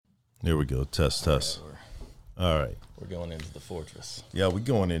Here we go. Test. All right. We're going into the fortress. Yeah, we're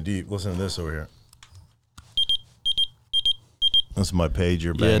going in deep. Listen to this over here. That's my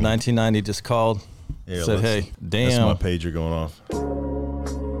pager. Yeah, 1990 just called. Yeah, said, hey, damn. That's my pager going off.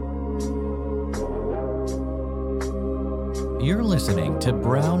 You're listening to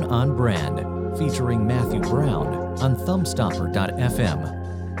Brown on Brand, featuring Matthew Brown on Thumbstopper.fm.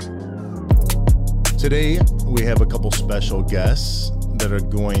 Today, we have a couple special guests that are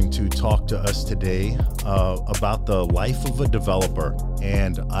going to talk to us today about the life of a developer.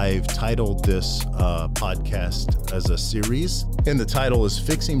 And I've titled this podcast as a series. And the title is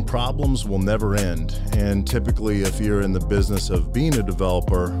Fixing Problems Will Never End. And typically, if you're in the business of being a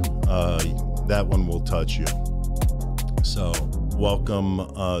developer, that one will touch you. So welcome,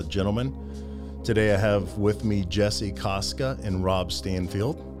 gentlemen. Today I have with me Jesse Koska and Rob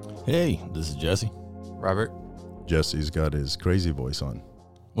Stanfield. Hey, this is Jesse. Robert. Jesse's got his crazy voice on.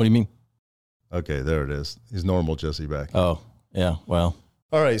 What do you mean? Okay, there it is. He's normal Jesse back. Oh, yeah, well.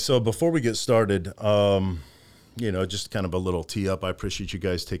 All right, so before we get started, just kind of a little tee up. I appreciate you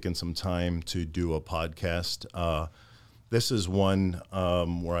guys taking some time to do a podcast. This is one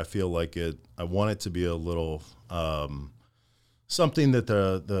where I feel like I want it to be a little something that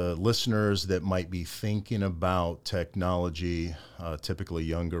the listeners that might be thinking about technology, typically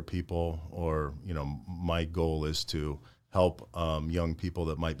younger people, or, my goal is to help young people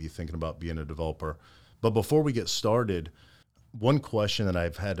that might be thinking about being a developer. But before we get started, one question that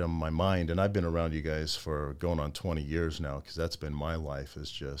I've had on my mind, and I've been around you guys for going on 20 years now, because that's been my life,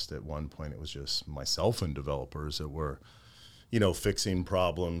 is just at one point it was just myself and developers that were fixing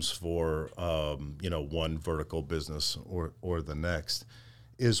problems for, one vertical business or the next,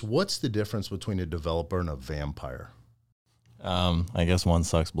 is what's the difference between a developer and a vampire? I guess one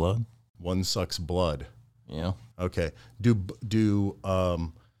sucks blood. One sucks blood. Yeah. Okay. Do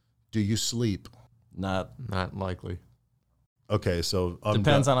you sleep? Not likely. Okay, so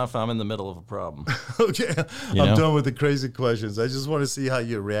depends on if I'm in the middle of a problem. Okay, I'm done with the crazy questions. I just want to see how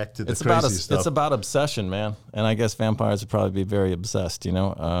you react to the crazy stuff. It's about obsession, man. And I guess vampires would probably be very obsessed. They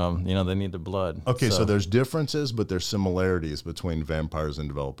need their blood. Okay, so there's differences, but there's similarities between vampires and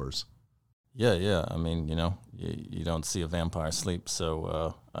developers. Yeah. I mean, you don't see a vampire sleep,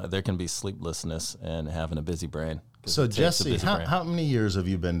 so there can be sleeplessness and having a busy brain. So Jesse, how many years have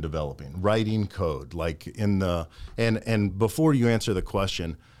you been developing, writing code? Like and before you answer the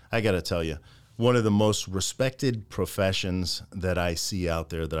question, I got to tell you, one of the most respected professions that I see out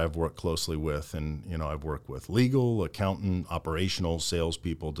there that I've worked closely with, and I've worked with legal, accountant, operational,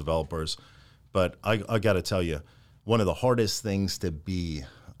 salespeople, developers, but I got to tell you, one of the hardest things to be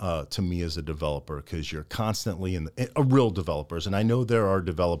to me as a developer, because you're constantly real developers, and I know there are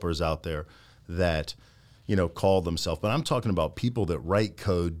developers out there that call themselves. But I'm talking about people that write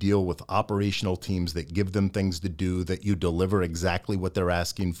code, deal with operational teams that give them things to do, that you deliver exactly what they're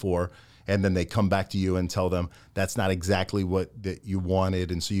asking for, and then they come back to you and tell them that's not exactly what that you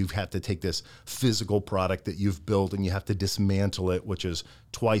wanted. And so you have to take this physical product that you've built and you have to dismantle it, which is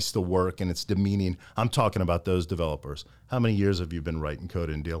twice the work, and it's demeaning. I'm talking about those developers. How many years have you been writing code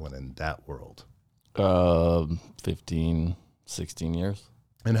and dealing in that world? 15, 16 years.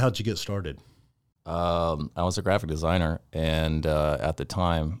 And how'd you get started? I was a graphic designer, and at the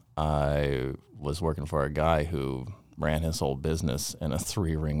time, I was working for a guy who ran his whole business in a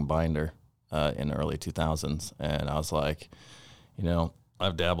 3-ring binder in the early 2000s, and I was like,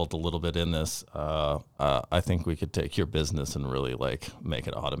 I've dabbled a little bit in this. I think we could take your business and really make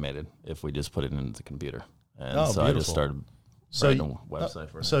it automated if we just put it into the computer. And so beautiful. I just started writing a website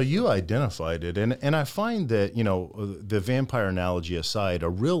for him. So you identified it, and I find that, the vampire analogy aside, a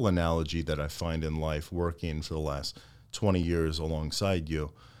real analogy that I find in life working for the last 20 years alongside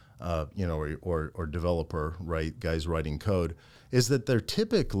you, or developer, right, guys writing code, is that they're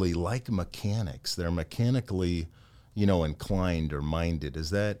typically like mechanics. They're mechanically, inclined or minded. Is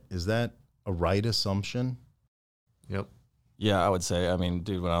that a right assumption? Yep. Yeah, I would say. I mean,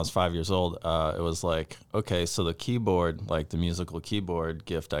 dude, when I was 5 years old, it was like, okay, so the keyboard, like the musical keyboard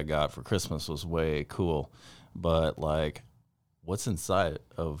gift I got for Christmas was way cool. But what's inside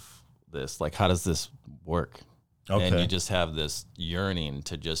of this? Like, how does this work? Okay. And you just have this yearning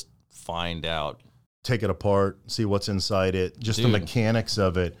to just find out. Take it apart, see what's inside it, just the mechanics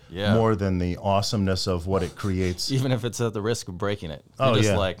of it, more than the awesomeness of what it creates. Even if it's at the risk of breaking it. You're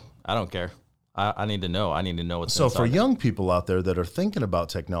just like, I don't care. I need to know. I need to know what's inside. So for young people out there that are thinking about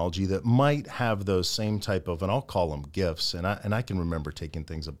technology that might have those same type of, and I'll call them gifts, and I can remember taking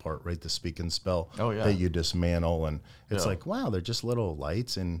things apart, right? The speak and spell that you dismantle, and it's like, wow, they're just little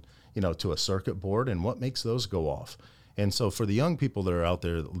lights and to a circuit board, and what makes those go off? And so for the young people that are out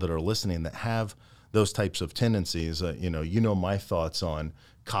there that are listening that have those types of tendencies, my thoughts on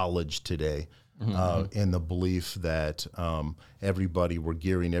college today, and the belief that we're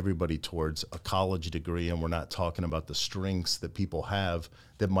gearing everybody towards a college degree, and we're not talking about the strengths that people have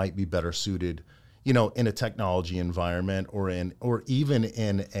that might be better suited, in a technology environment or even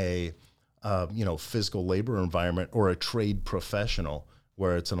in a physical labor environment or a trade professional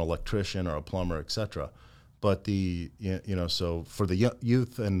where it's an electrician or a plumber, et cetera. But so for the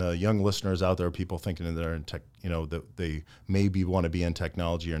youth and the young listeners out there, people thinking that they're in tech, that they maybe want to be in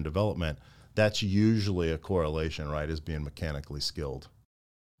technology or in development, that's usually a correlation, right, as being mechanically skilled.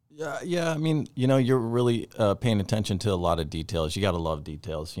 Yeah. I mean, you're really paying attention to a lot of details. You got to love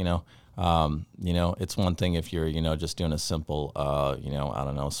details, it's one thing if you're, just doing a simple,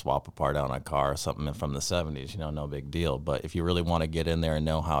 swap a part out on a car or something from the 70s, no big deal. But if you really want to get in there and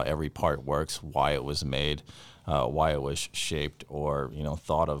know how every part works, why it was made, why it was shaped or,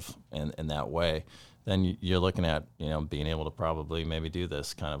 thought of in that way, then you're looking at, being able to probably maybe do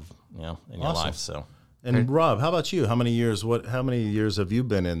this kind of, in your life. So. And Rob, how about you? How many years have you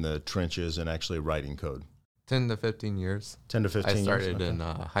been in the trenches and actually writing code? 10 to 15 years. 10 to 15 years. I started in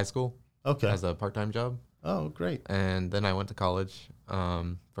high school as a part-time job. Oh, great. And then I went to college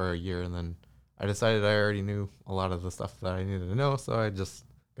for a year, and then I decided I already knew a lot of the stuff that I needed to know, so I just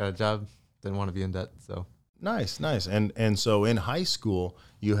got a job, didn't want to be in debt. So Nice. And so in high school,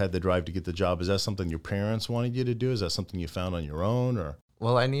 you had the drive to get the job. Is that something your parents wanted you to do? Is that something you found on your own? Or?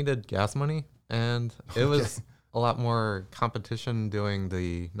 Well, I needed gas money, and it was a lot more competition doing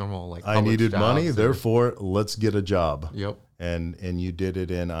the normal I needed money, therefore let's get a job. Yep. And you did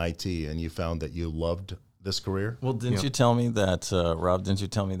it in IT, and you found that you loved this career? Well, didn't you tell me that, Rob,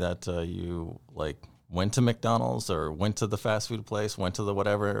 you went to McDonald's or went to the fast food place, went to the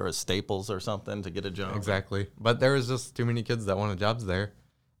whatever, or Staples or something to get a job? Exactly. But there was just too many kids that wanted jobs there.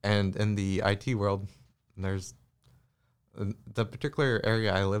 And in the IT world, there's the particular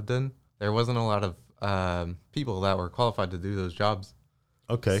area I lived in, there wasn't a lot of people that were qualified to do those jobs.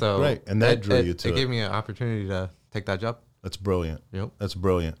 Okay, so great. And that drew you to it. It gave me an opportunity to take that job. That's brilliant. Yep. That's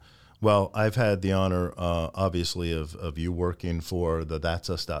brilliant. Well, I've had the honor, obviously, of you working for the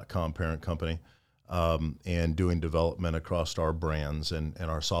that'sus.com parent company and doing development across our brands and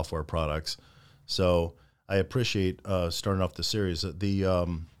our software products. So I appreciate starting off the series.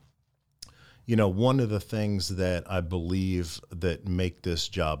 One of the things that I believe that make this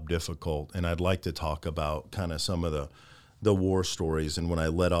job difficult, and I'd like to talk about kind of some of the war stories. And when I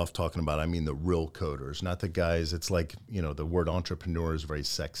let off talking about, I mean the real coders, not the guys. It's like, the word entrepreneur is very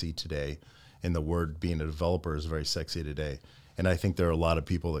sexy today, and the word being a developer is very sexy today. And I think there are a lot of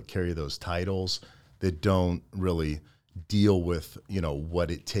people that carry those titles that don't really deal with,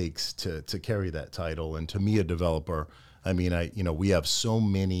 what it takes to carry that title. And to me, a developer, I mean, we have so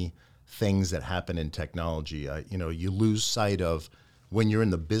many things that happen in technology. You lose sight of when you're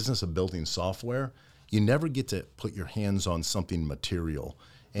in the business of building software, you never get to put your hands on something material.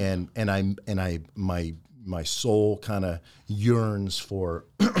 And my soul kind of yearns for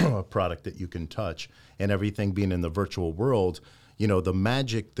a product that you can touch. And everything being in the virtual world, the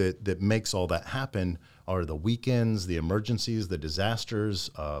magic that makes all that happen are the weekends, the emergencies, the disasters,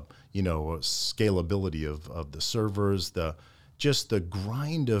 scalability of the servers, just the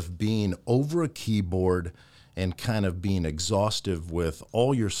grind of being over a keyboard and kind of being exhaustive with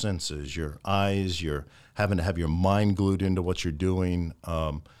all your senses, your eyes, you're having to have your mind glued into what you're doing.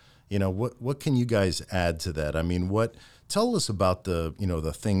 What can you guys add to that? I mean, tell us about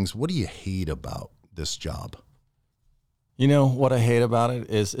the things, what do you hate about this job? What I hate about it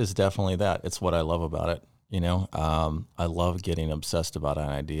is definitely that. It's what I love about it. I love getting obsessed about an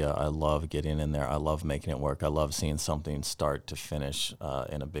idea. I love getting in there. I love making it work. I love seeing something start to finish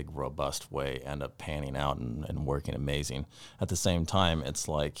in a big, robust way, end up panning out and working amazing. At the same time, it's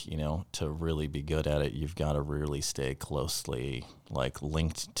like, to really be good at it, you've got to really stay closely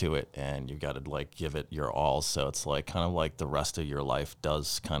linked to it, and you've got to give it your all. So it's kind of like the rest of your life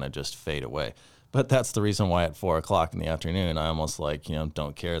does kind of just fade away. But that's the reason why at 4 o'clock in the afternoon, I almost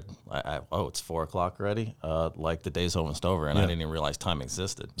don't care. It's 4 o'clock already? The day's almost over, and I didn't even realize time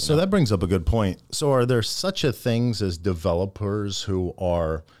existed. So that brings up a good point. So are there such a things as developers who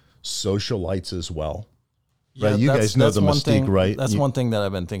are socialites as well? Yeah, right? You guys know the mystique, right? That's one thing that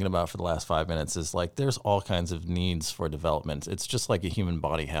I've been thinking about for the last 5 minutes is there's all kinds of needs for development. It's just like a human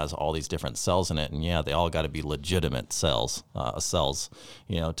body has all these different cells in it, and they all got to be legitimate cells,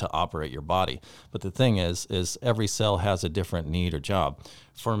 to operate your body. But the thing is every cell has a different need or job.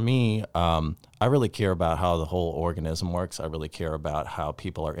 For me, I really care about how the whole organism works. I really care about how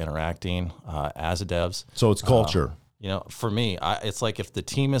people are interacting as devs. So it's culture. You know, for me, it's like if the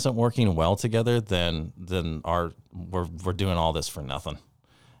team isn't working well together, then we're doing all this for nothing.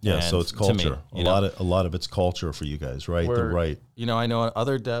 Yeah, And so it's culture. Me, a lot of it's culture for you guys, right? You know, I know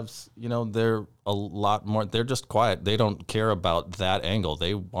other devs, you know, they're a lot more. They're just quiet. They don't care about that angle.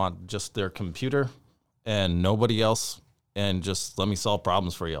 They want just their computer and nobody else, and just let me solve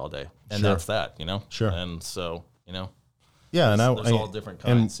problems for you all day. And that's that, you know. Sure. And so, you know. Yeah, and there's all different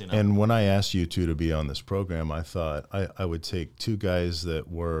kinds. You know? And when I asked you two to be on this program, I thought I would take two guys that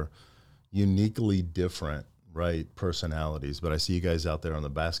were uniquely different, right, personalities. But I see you guys out there on the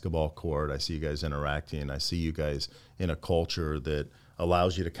basketball court. I see you guys interacting. I see you guys in a culture that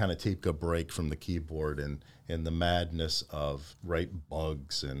allows you to kind of take a break from the keyboard and the madness of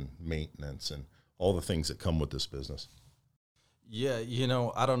bugs and maintenance and all the things that come with this business. Yeah, you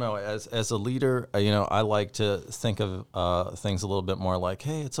know, I don't know. As a leader, you know, I like to think of things a little bit more like,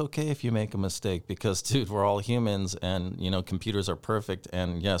 hey, it's okay if you make a mistake because, dude, we're all humans and, you know, computers are perfect.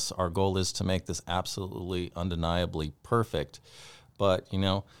 And yes, our goal is to make this absolutely undeniably perfect. But, you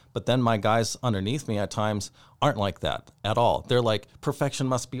know, but then my guys underneath me at times aren't like that at all. They're like, perfection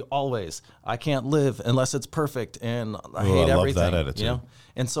must be always. I can't live unless it's perfect. And I hate everything. Love that attitude. You know?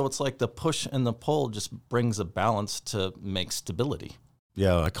 And so it's like the push and the pull just brings a balance to make stability.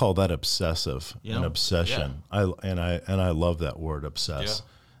 Yeah, I call that obsessive, an obsession. Yeah. I love that word, obsess.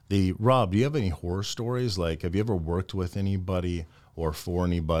 Yeah. Rob, do you have any horror stories? Like, have you ever worked with anybody or for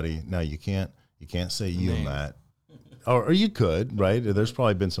anybody? Now you can't say you, Matt. Or you could, right? There's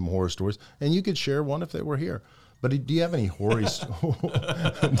probably been some horror stories, and you could share one if they were here. But do you have any horror stories?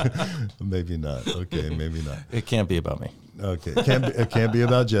 Maybe not. Okay, maybe not. It can't be about me. Okay, it can't be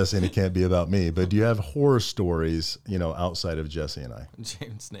about Jesse, and it can't be about me. But do you have horror stories, you know, outside of Jesse and I?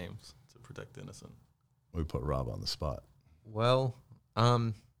 James' names to protect the innocent. We put Rob on the spot. Well,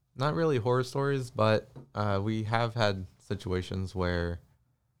 not really horror stories, but we have had situations where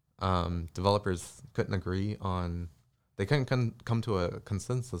developers couldn't agree on. They couldn't come to a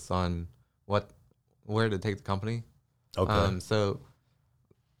consensus on where to take the company. Okay. So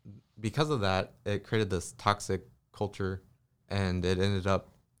because of that, it created this toxic culture, and it ended up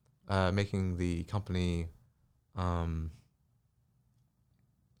making the company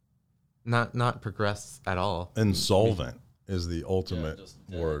not progress at all. Insolvent is the ultimate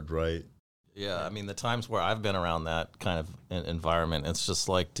word, right? Yeah, I mean, the times where I've been around that kind of environment, it's just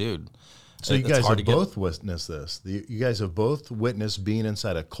like, dude. So you guys have both witnessed this. You guys have both witnessed being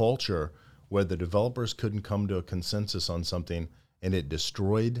inside a culture where the developers couldn't come to a consensus on something, and it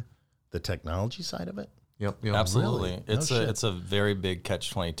destroyed the technology side of it. Yep. Absolutely. Really? It's a very big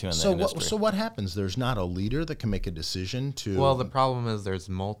catch-22 in the industry. So what happens? There's not a leader that can make a decision to. Well, the problem is there's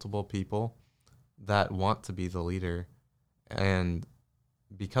multiple people that want to be the leader, and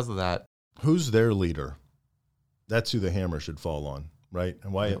because of that, who's their leader? That's who the hammer should fall on. Right,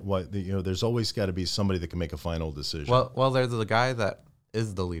 and why? You know, there's always got to be somebody that can make a final decision. Well, there's the guy that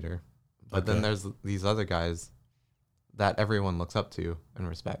is the leader, but then there's these other guys that everyone looks up to and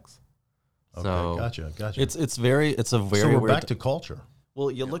respects. Okay, so, gotcha. It's a very So we're back to culture. Well,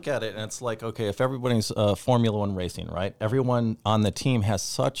 you look at it and it's like, okay, if everybody's Formula One racing, right? Everyone on the team has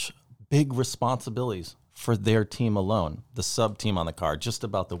such big responsibilities for their team alone, the sub team on the car, just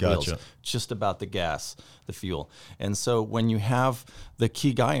about the wheels, just about the gas, the fuel. And so when you have the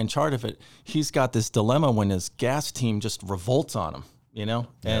key guy in charge of it, he's got this dilemma when his gas team just revolts on him, you know,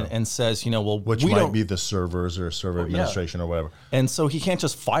 and says, you know, well, which might be the servers or server administration or whatever. And so he can't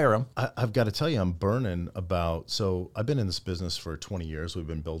just fire him. I've got to tell you, I'm burning so I've been in this business for 20 years. We've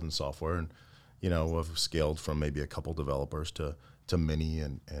been building software, and, you know, we've scaled from maybe a couple developers to many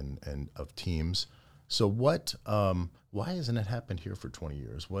and of teams. So what? Why hasn't it happened here for 20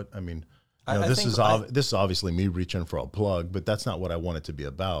 years? This is obviously me reaching for a plug, but that's not what I want it to be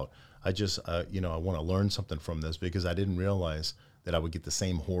about. I just, I want to learn something from this because I didn't realize that I would get the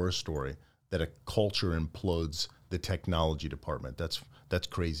same horror story that a culture implodes the technology department. That's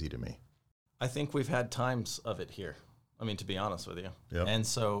crazy to me. I think we've had times of it here. I mean, to be honest with you. Yep. And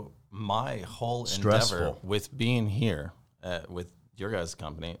so my whole endeavor with being here with your guys'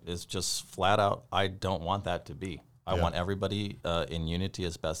 company is just flat out, I don't want that to be. I want everybody in unity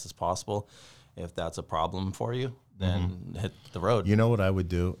as best as possible. If that's a problem for you, then hit the road. You know what I would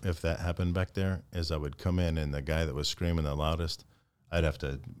do if that happened back there is I would come in and the guy that was screaming the loudest, I'd have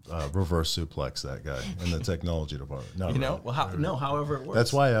to reverse suplex that guy in the technology department. However it works.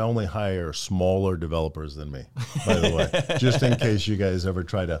 That's why I only hire smaller developers than me, by the way. Just in case you guys ever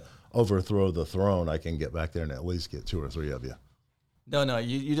try to overthrow the throne, I can get back there and at least get 2 or 3 of you. No,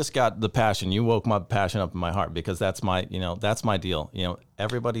 you just got the passion. You woke my passion up in my heart because that's my deal. You know,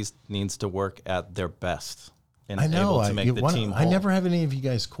 everybody needs to work at their best. and I know. able to make the team I whole. never have any of you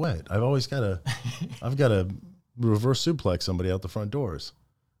guys quit. I've always got to, I've got to reverse suplex somebody out the front doors.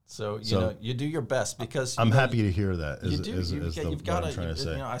 So you know, you do your best because I'm happy to hear that. You've got what I'm trying to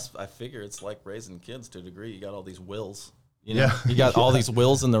say. You know, I figure it's like raising kids to a degree. You got all these wills. You know, you got all these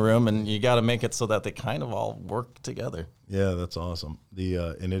wills in the room, and you got to make it so that they kind of all work together. Yeah, that's awesome.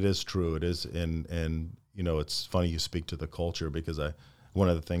 And it is true. It is, and you know, it's funny you speak to the culture because one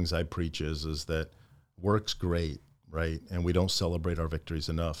of the things I preach is that work's great, right? And we don't celebrate our victories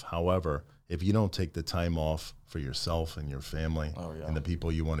enough. However, if you don't take the time off for yourself and your family and the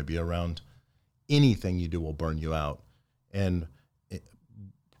people you want to be around, anything you do will burn you out. And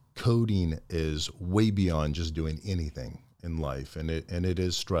coding is way beyond just doing anything in life, and it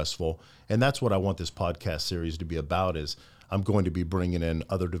is stressful. And that's what I want this podcast series to be about. Is I'm going to be bringing in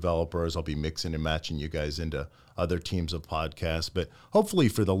other developers. I'll be mixing and matching you guys into other teams of podcasts. But hopefully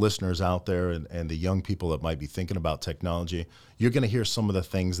for the listeners out there and the young people that might be thinking about technology, you're going to hear some of the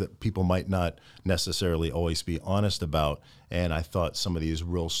things that people might not necessarily always be honest about. And I thought some of these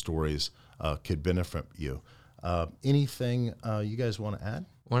real stories could benefit you. Anything you guys want to add?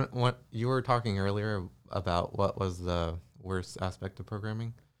 What you were talking earlier about what was the worst aspect of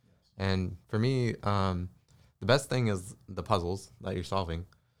programming, and for me, the best thing is the puzzles that you're solving,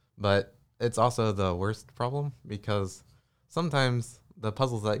 but it's also the worst problem because sometimes the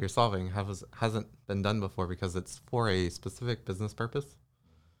puzzles that you're solving hasn't been done before because it's for a specific business purpose.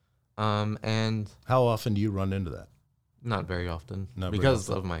 And how often do you run into that? Not very often, because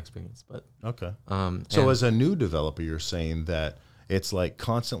of my experience. But okay. So as a new developer, you're saying that it's like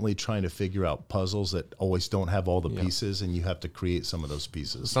constantly trying to figure out puzzles that always don't have all the pieces, and you have to create some of those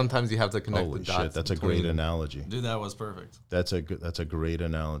pieces. Sometimes you have to connect Holy the dots. Shit, that's a great analogy. Dude, that was perfect. That's a great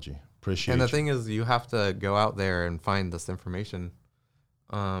analogy. Appreciate it. And the thing is, you have to go out there and find this information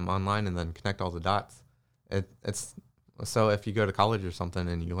online and then connect all the dots. It's so if you go to college or something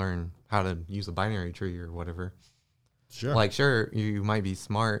and you learn how to use a binary tree or whatever, sure, you might be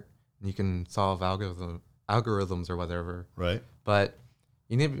smart and you can solve algorithms or whatever, right? But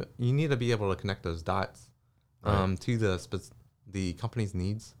you need to be able to connect those dots to the company's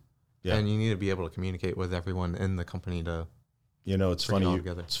needs, and you need to be able to communicate with everyone in the company to. You know, it's funny.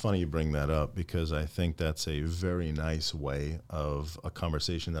 It's funny you bring that up because I think that's a very nice way of a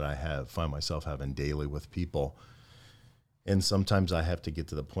conversation that I find myself having daily with people, and sometimes I have to get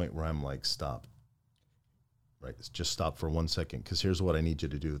to the point where I'm like, stop. Right, just stop for 1 second because here's what I need you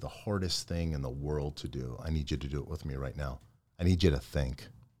to do. The hardest thing in the world to do. I need you to do it with me right now. I need you to think.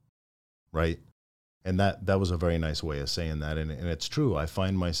 Right, and that was a very nice way of saying that, and it's true. I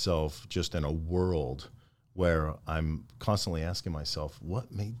find myself just in a world where I'm constantly asking myself,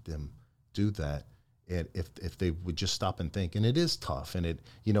 what made them do that? And if they would just stop and think, and it is tough, and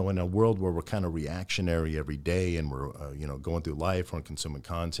in a world where we're kind of reactionary every day, and we're going through life, we're consuming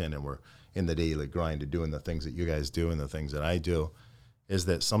content, and we're in the daily grind of doing the things that you guys do and the things that I do, is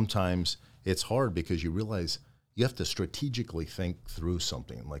that sometimes it's hard because you realize you have to strategically think through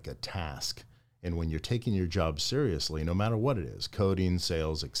something like a task. And when you're taking your job seriously, no matter what it is, coding,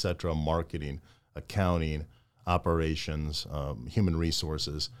 sales, etc., marketing, accounting, operations, human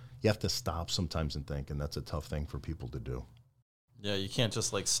resources, you have to stop sometimes and think, and that's a tough thing for people to do. Yeah, you can't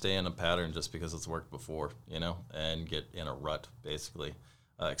just like stay in a pattern just because it's worked before, and get in a rut, basically,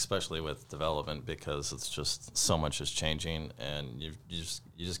 especially with development because it's just so much is changing, and you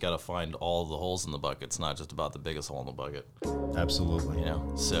just got to find all the holes in the bucket. It's not just about the biggest hole in the bucket. Absolutely.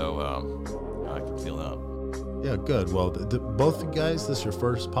 So I can feel that. Yeah, good. Well, both you guys, this is your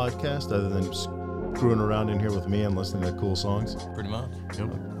first podcast other than screwing around in here with me and listening to cool songs? Pretty much.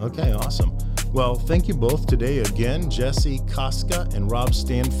 Yep. Okay, awesome. Well, thank you both today again, Jesse Koska and Rob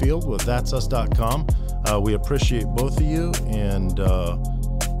Stanfield with that'sus.com. We appreciate both of you, and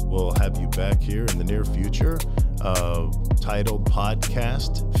we'll have you back here in the near future. Titled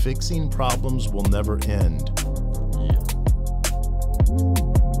podcast, Fixing Problems Will Never End. Yeah.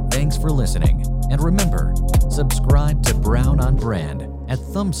 Thanks for listening. And remember, subscribe to Brown on Brand at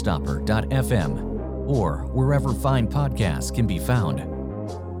thumbstopper.fm or wherever fine podcasts can be found.